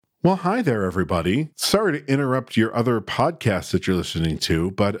Well, hi there, everybody. Sorry to interrupt your other podcasts that you're listening to,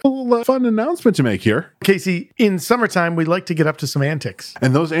 but a little fun announcement to make here. Casey, in summertime, we like to get up to some antics.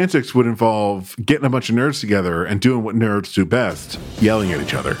 And those antics would involve getting a bunch of nerds together and doing what nerds do best, yelling at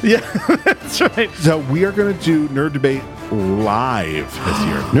each other. Yeah, that's right. So we are going to do Nerd Debate live this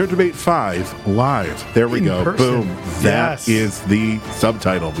year. Nerd Debate 5 live. There we In go. person. Boom. That Yes. is the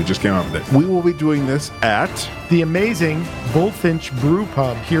subtitle. We just came up with it. We will be doing this at... The amazing Bullfinch Brew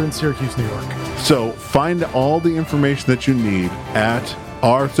Pub here in Syracuse, New York. So find all the information that you need at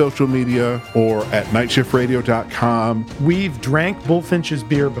our social media or at nightshiftradio.com. We've drank Bullfinch's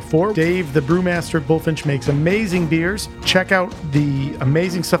beer before. Dave, the brewmaster at Bullfinch, makes amazing beers. Check out the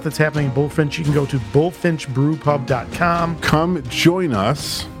amazing stuff that's happening in Bullfinch. You can go to bullfinchbrewpub.com. Come join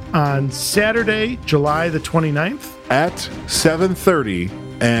us On Saturday, July the 29th. at 7:30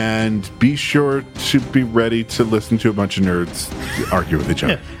 and be sure to be ready to listen to a bunch of nerds argue with each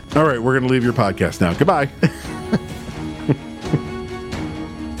other. All right, we're going to leave your podcast now. Goodbye.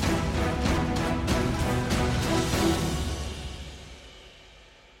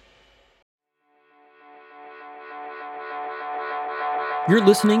 You're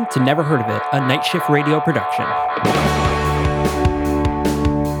listening to Never Heard of It, a Night Shift Radio production.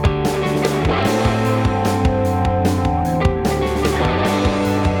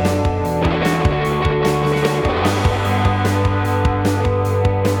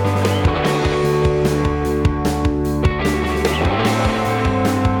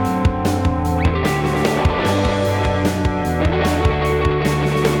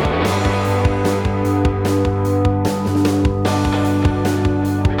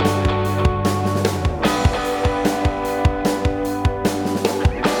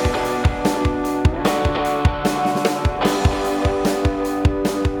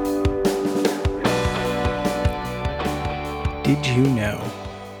 Did you know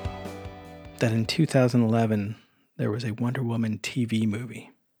that in 2011 there was a Wonder Woman TV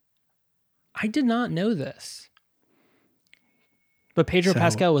movie? I did not know this. But Pedro So-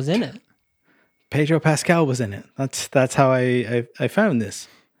 Pascal was in it. Pedro Pascal was in it. That's how I found this.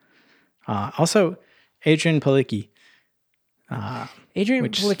 Also, Adrian Palicki. Adrian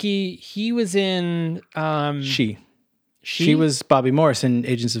Which- Palicki, he was in... She was Bobby Morris in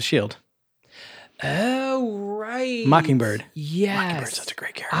Agents of S.H.I.E.L.D. Oh, right. Mockingbird. Yes. Mockingbird's such a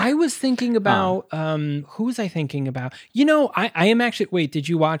great character. I was thinking about... who was I thinking about? You know, I am actually... Wait, did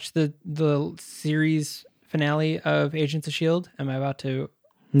you watch the series finale of Agents of S.H.I.E.L.D.? Am I about to...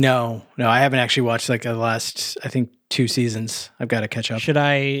 No, I haven't actually watched like the last, I think, 2 seasons. I've got to catch up. Should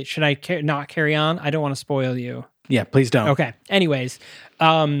I not carry on? I don't want to spoil you. Yeah, please don't. Okay. Anyways,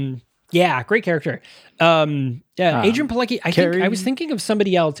 yeah, great character. Yeah, Adrian Palicki. I was thinking of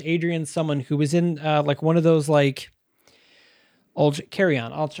somebody else. Adrian, someone who was in like one of those like old. Carry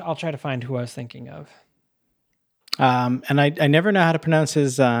on. I'll try to find who I was thinking of. And I never know how to pronounce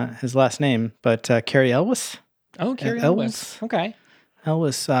his last name, but Carrie Elwes. Oh, Carrie Elwes. Elwes. Okay.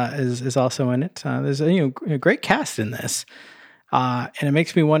 Elwes is also in it. There's a great cast in this, and it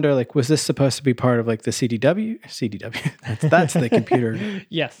makes me wonder, like, was this supposed to be part of like the CDW? That's the computer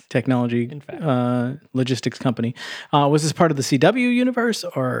Yes. technology, In fact. logistics company. Was this part of the CW universe,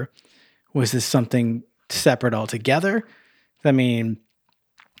 or was this something separate altogether? I mean,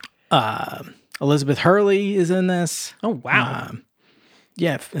 Elizabeth Hurley is in this. Oh wow.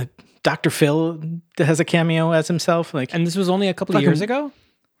 Yeah, Dr. Phil has a cameo as himself. Like, And this was only a couple of years ago.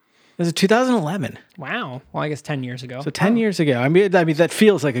 this is 2011. Wow. Well, I guess 10 years ago. So 10 years ago. I mean, that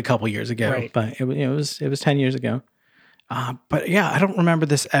feels like a couple years ago, Right. but it was 10 years ago. But yeah, I don't remember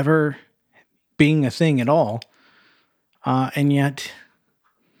this ever being a thing at all. And yet,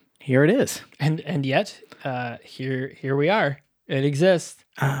 here it is. And yet, here we are. It exists.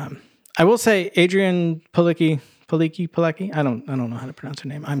 I will say, Adrian Palicki. I don't know how to pronounce her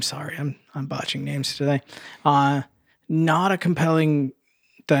name. I'm sorry. I'm botching names today. Not a compelling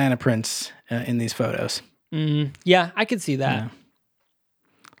Diana Prince in these photos. Yeah, I could see that. Yeah.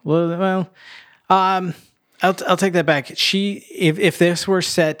 Well, I'll take that back. If this were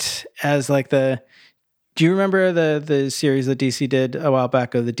set as like do you remember the series that DC did a while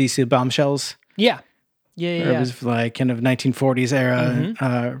back of the DC Bombshells? Yeah. It was like kind of 1940s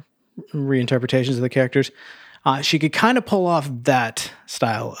era reinterpretations of the characters. She could kind of pull off that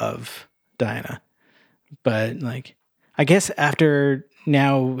style of Diana, but like, I guess after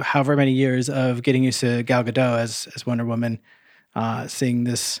now, however many years of getting used to Gal Gadot as Wonder Woman, seeing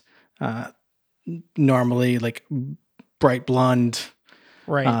this normally like bright blonde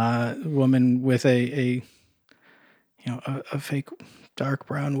woman with a fake dark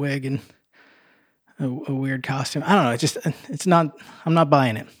brown wig and a weird costume. I don't know. It's not. I'm not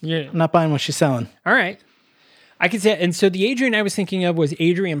buying it. Yeah. I'm not buying what she's selling. All right. I could say, and so the Adrian I was thinking of was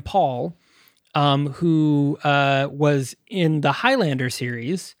Adrian Paul, who was in the Highlander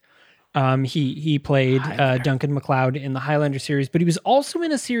series. He played Duncan MacLeod in the Highlander series, but he was also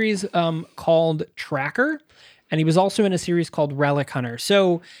in a series called Tracker, and he was also in a series called Relic Hunter.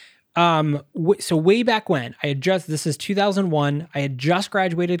 So, so way back when this is 2001, I had just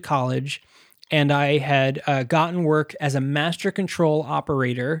graduated college, and I had gotten work as a master control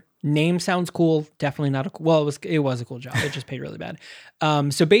operator. Name sounds cool. Definitely not it was a cool job. It just paid really bad.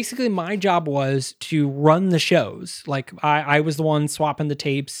 So basically my job was to run the shows. Like I was the one swapping the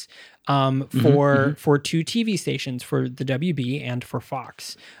tapes for two TV stations, for the WB and for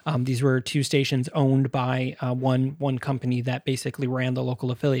Fox. These were two stations owned by one company that basically ran the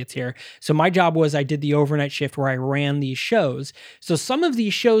local affiliates here. So my job was I did the overnight shift where I ran these shows. So some of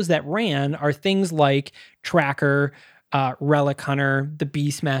these shows that ran are things like Tracker, Relic Hunter, the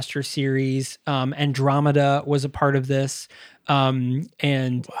Beastmaster series, Andromeda was a part of this. And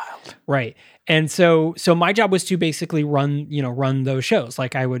wild. Right. And so my job was to basically run those shows.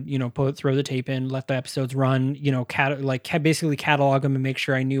 Like I would, throw the tape in, let the episodes run, basically catalog them and make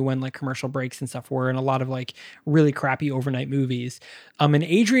sure I knew when like commercial breaks and stuff were, and a lot of like really crappy overnight movies. And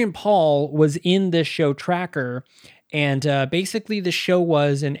Adrian Paul was in this show Tracker. And basically the show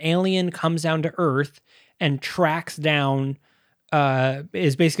was an alien comes down to Earth and tracks down,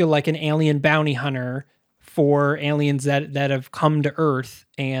 is basically like an alien bounty hunter for aliens that have come to Earth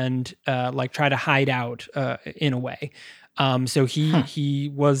and like try to hide out in a way. So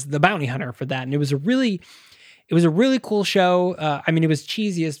he was the bounty hunter for that, and it was a really cool show. I mean, it was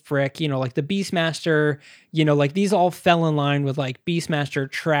cheesy as frick, like the Beastmaster, like these all fell in line with like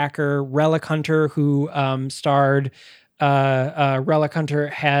Beastmaster, Tracker, Relic Hunter, who starred. Relic Hunter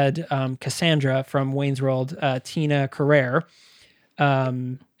had Cassandra from Wayne's World, Tina Carrere,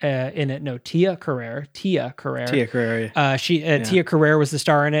 in it. No, Tia Carrere. Tia Carrere. Tia Carrere was the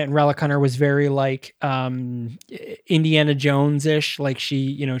star in it, and Relic Hunter was very like Indiana Jones-ish. Like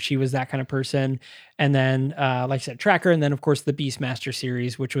she was that kind of person. And then, like I said, Tracker, and then of course the Beastmaster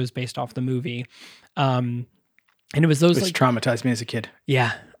series, which was based off the movie. And it was those which traumatized me as a kid.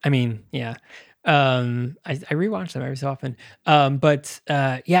 Yeah, I mean, yeah. I rewatch them every so often.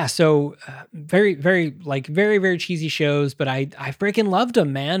 So very, very, like very, very cheesy shows, but I freaking loved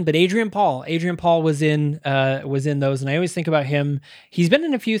them, man. But Adrian Paul was in those. And I always think about him. He's been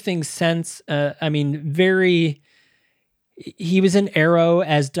in a few things since, he was in Arrow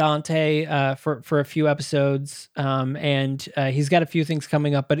as Dante, for a few episodes. And he's got a few things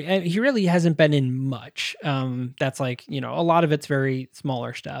coming up, but he really hasn't been in much. That's like, a lot of it's very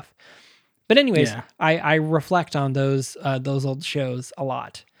smaller stuff. But anyways, yeah. I reflect on those old shows a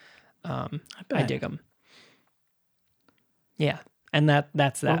lot. I dig them. Yeah, and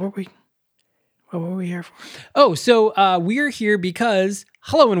that's that. What were we here for? Oh, so we're here because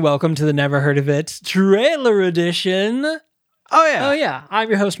hello and welcome to the Never Heard of It Trailer Edition. Oh yeah. I'm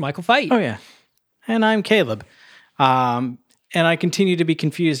your host, Michael Fight. Oh yeah, and I'm Caleb. And I continue to be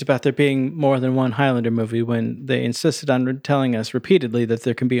confused about there being more than one Highlander movie when they insisted on telling us repeatedly that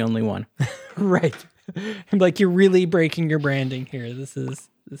there can be only one. Right. Like, you're really breaking your branding here. This is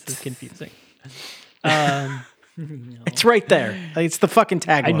confusing. No. It's right there. It's the fucking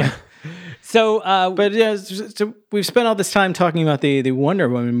tagline. I know. So we've spent all this time talking about the Wonder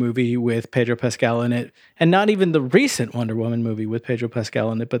Woman movie with Pedro Pascal in it, and not even the recent Wonder Woman movie with Pedro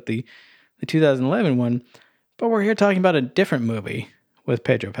Pascal in it, but the 2011 one. But we're here talking about a different movie with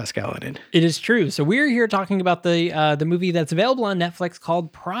Pedro Pascal in it. It is true. So we're here talking about the movie that's available on Netflix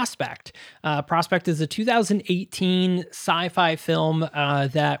called Prospect. Prospect is a 2018 sci-fi film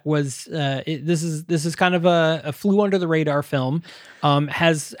that was this is kind of a flew under the radar film.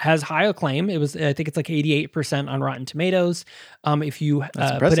 Has high acclaim. I think it's like 88% on Rotten Tomatoes. If you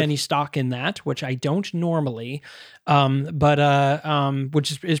put any stock in that, which I don't normally,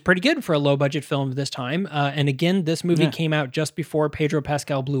 which is pretty good for a low budget film this time. And again, this movie came out just before Pedro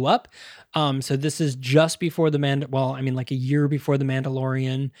Pascal blew up. So this is just before like a year before The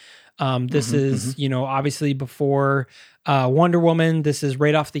Mandalorian. This is, obviously before Wonder Woman. This is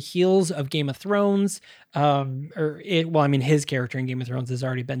right off the heels of Game of Thrones. His character in Game of Thrones has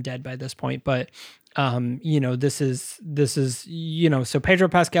already been dead by this point, but this is so Pedro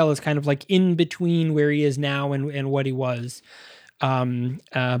Pascal is kind of like in between where he is now and what he was. So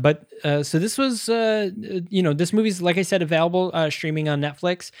this was, this movie's, like I said, available, streaming on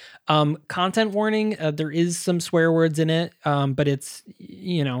Netflix. Content warning, there is some swear words in it. But it's,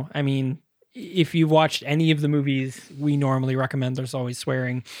 if you've watched any of the movies we normally recommend, there's always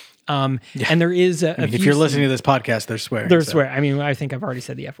swearing. And there is if you're listening to this podcast, they're swearing. They're swearing. I mean, I think I've already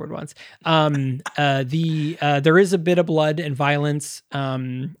said the F word once. There is a bit of blood and violence.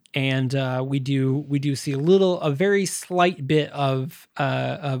 And we do see a very slight bit of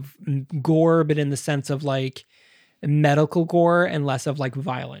gore, but in the sense of like medical gore and less of like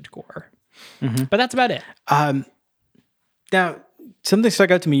violent gore. Mm-hmm. But that's about it. Now, something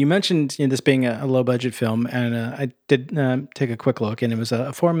stuck out to me. You mentioned this being a low budget film, and I did take a quick look, and it was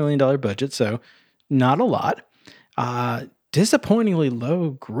a $4 million budget, so not a lot. Disappointingly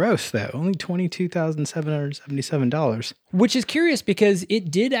low gross, though, only $22,777. Which is curious because it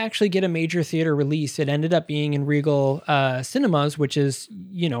did actually get a major theater release. It ended up being in Regal Cinemas, which is,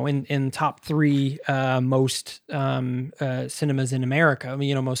 in top 3 most cinemas in America. I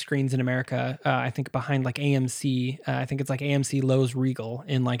mean, most screens in America. I think behind like AMC. I think it's like AMC, Lowe's, Regal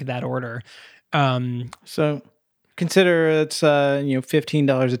in like that order. So consider it's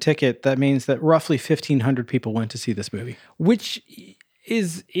 $15 a ticket. That means that roughly 1,500 people went to see this movie, which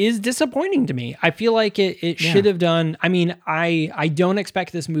is disappointing to me. I feel like it should have done. I mean, I don't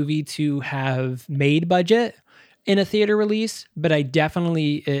expect this movie to have made budget in a theater release, but I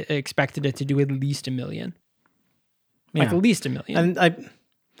definitely expected it to do at least $1 million. Like at least $1 million. And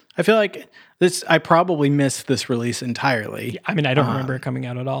I feel like I probably missed this release entirely. I mean, I don't remember it coming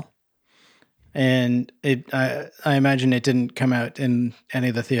out at all. And I imagine it didn't come out in any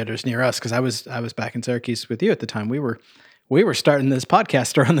of the theaters near us because I was back in Syracuse with you at the time. We were starting this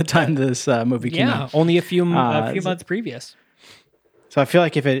podcast around the time this movie came out. Yeah, only a few months previous. So I feel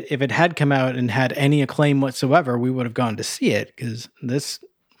like if it had come out and had any acclaim whatsoever, we would have gone to see it because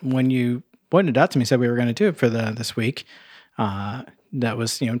when you pointed out to me, said we were going to do it for this week, that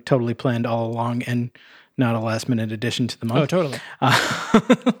was totally planned all along and not a last minute addition to the month. Oh, totally.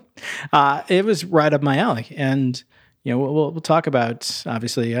 It was right up my alley, and we'll talk about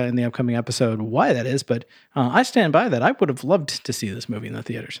obviously in the upcoming episode why that is. But I stand by that. I would have loved to see this movie in the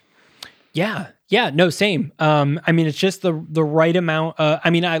theaters. Yeah, no, same. I mean, it's just the right amount. I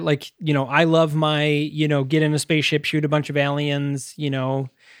mean, I love my get in a spaceship, shoot a bunch of aliens,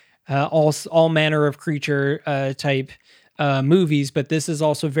 all manner of creature type movies. But this is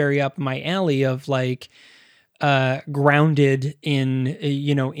also very up my alley of like. Grounded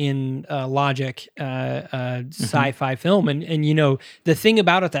in logic, sci-fi film, and the thing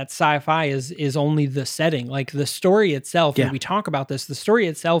about it that sci-fi is only the setting, like the story itself. And we talk about this. The story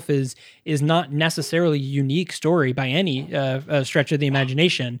itself is not necessarily a unique story by any stretch of the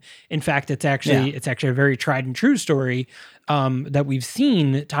imagination. In fact, it's actually a very tried and true story that we've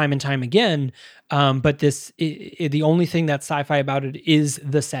seen time and time again. But the only thing that's sci-fi about it is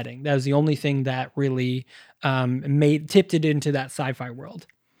the setting. That was the only thing that really tipped it into that sci-fi world.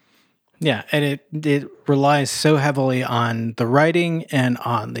 Yeah, and it relies so heavily on the writing and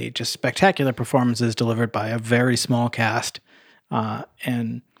on the just spectacular performances delivered by a very small cast.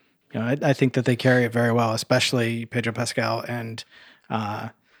 And I think that they carry it very well, especially Pedro Pascal and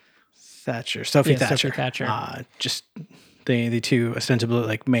Sophie Thatcher. Just the two ostensibly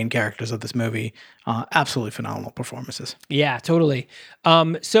like main characters of this movie, absolutely phenomenal performances. Yeah, totally.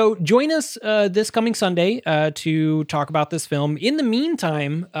 So join us this coming Sunday to talk about this film. In the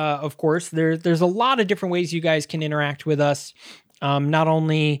meantime, of course, there's a lot of different ways you guys can interact with us. Not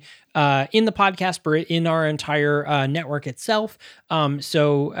only in the podcast, but in our entire network itself.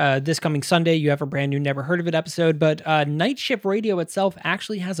 So this coming Sunday, you have a brand new Never Heard of It episode, but Night Shift Radio itself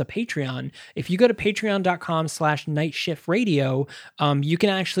actually has a Patreon. If you go to patreon.com/nightshiftradio, you can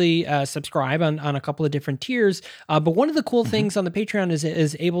actually subscribe on a couple of different tiers. But one of the cool things on the Patreon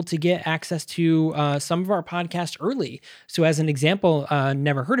is able to get access to some of our podcasts early. So as an example,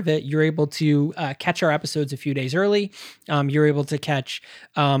 Never Heard of It, you're able to catch our episodes a few days early. You're able to catch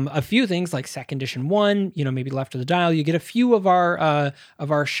a few things like Second Edition 1, maybe Left of the Dial. You get a few of our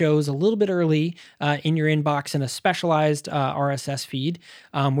shows a little bit early in your inbox in a specialized RSS feed,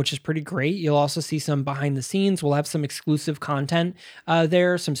 which is pretty great. You'll also see some behind the scenes. We'll have some exclusive content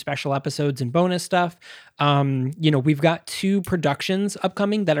there, some special episodes and bonus stuff. We've got 2 productions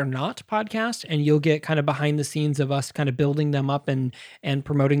upcoming that are not podcast, and you'll get kind of behind the scenes of us kind of building them up and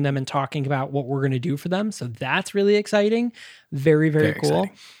promoting them and talking about what we're going to do for them. So that's really exciting. Very, very cool.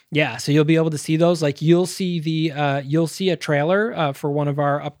 Exciting. Yeah, so you'll be able to see those. Like you'll see a trailer for one of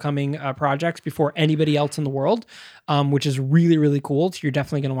our upcoming projects before anybody else in the world, which is really, really cool. So you're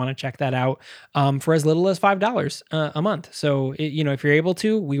definitely going to want to check that out for as little as $5 a month. So if you're able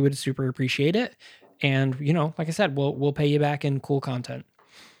to, we would super appreciate it. And like I said, we'll pay you back in cool content.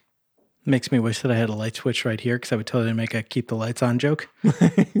 Makes me wish that I had a light switch right here because I would totally make a keep the lights on joke.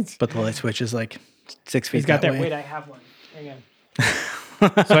 But the light switch is like 6 feet. He's got that. Wait, I have one. Hang on.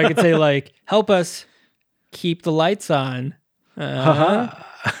 So I could say like, help us keep the lights on.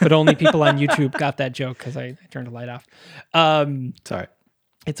 But only people on YouTube got that joke because I turned the light off. Sorry.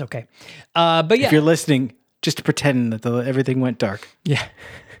 It's okay. But yeah. If you're listening, just pretend that everything went dark. Yeah.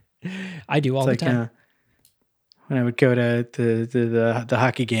 I do all the time. When I would go to the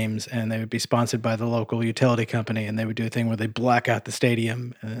hockey games and they would be sponsored by the local utility company and they would do a thing where they black out the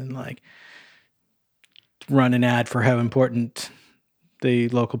stadium and like run an ad for how important the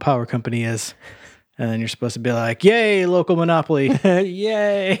local power company is. And then you're supposed to be like, yay, local monopoly.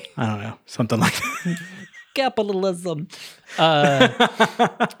 Yay. I don't know. Something like that. Capitalism.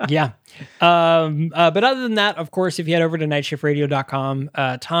 Yeah. But other than that, of course, if you head over to nightshiftradio.com,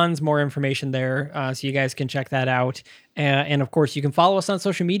 tons more information there. So you guys can check that out. And of course, you can follow us on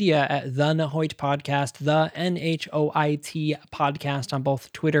social media at The Nahoit Podcast, the NHOIT Podcast on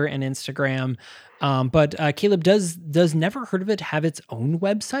both Twitter and Instagram. But Caleb, does Never Heard of It have its own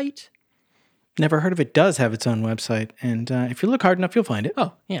website? Never Heard of It does have its own website. And if you look hard enough, you'll find it.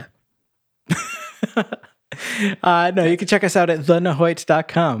 Oh, yeah. No, you can check us out at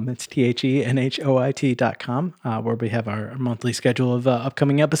thenahoit.com. It's THENHOIT.com, where we have our monthly schedule of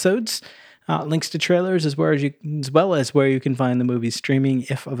upcoming episodes, links to trailers, as well as where you can find the movies streaming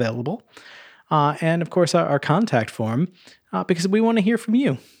if available. And of course, our contact form, because we want to hear from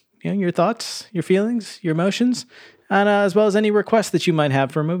you. You know, your thoughts, your feelings, your emotions, and as well as any requests that you might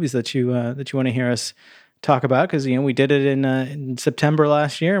have for movies that you want to hear us talk about, because we did it in September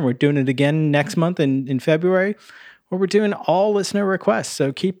last year, and we're doing it again next month in February, where we're doing all listener requests.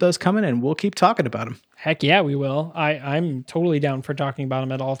 So keep those coming, and we'll keep talking about them. Heck yeah, we will. I'm totally down for talking about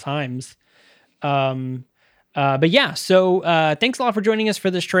them at all times. But yeah, so thanks a lot for joining us for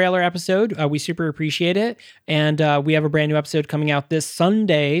this trailer episode. We super appreciate it, and we have a brand new episode coming out this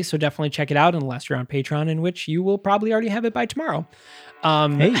Sunday, so definitely check it out unless you're on Patreon, in which you will probably already have it by tomorrow.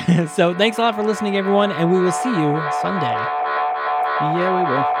 Hey. So thanks a lot for listening, everyone, and we will see you Sunday. Yeah,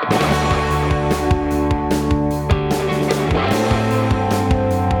 we will.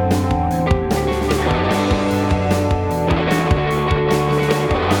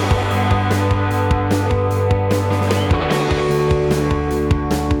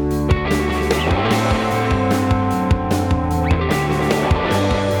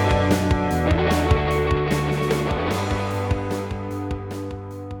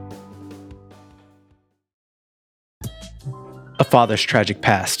 A father's tragic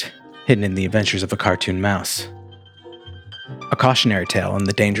past, hidden in the adventures of a cartoon mouse. A cautionary tale on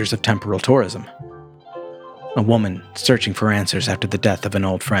the dangers of temporal tourism. A woman searching for answers after the death of an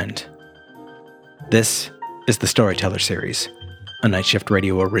old friend. This is the Storyteller Series, a Night Shift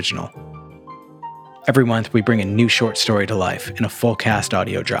Radio original. Every month we bring a new short story to life in a full-cast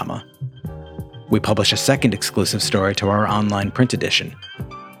audio drama. We publish a second exclusive story to our online print edition,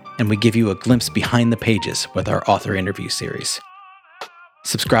 and we give you a glimpse behind the pages with our author interview series.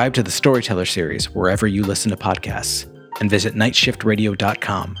 Subscribe to the Storyteller Series wherever you listen to podcasts, and visit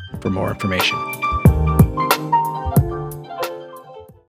nightshiftradio.com for more information.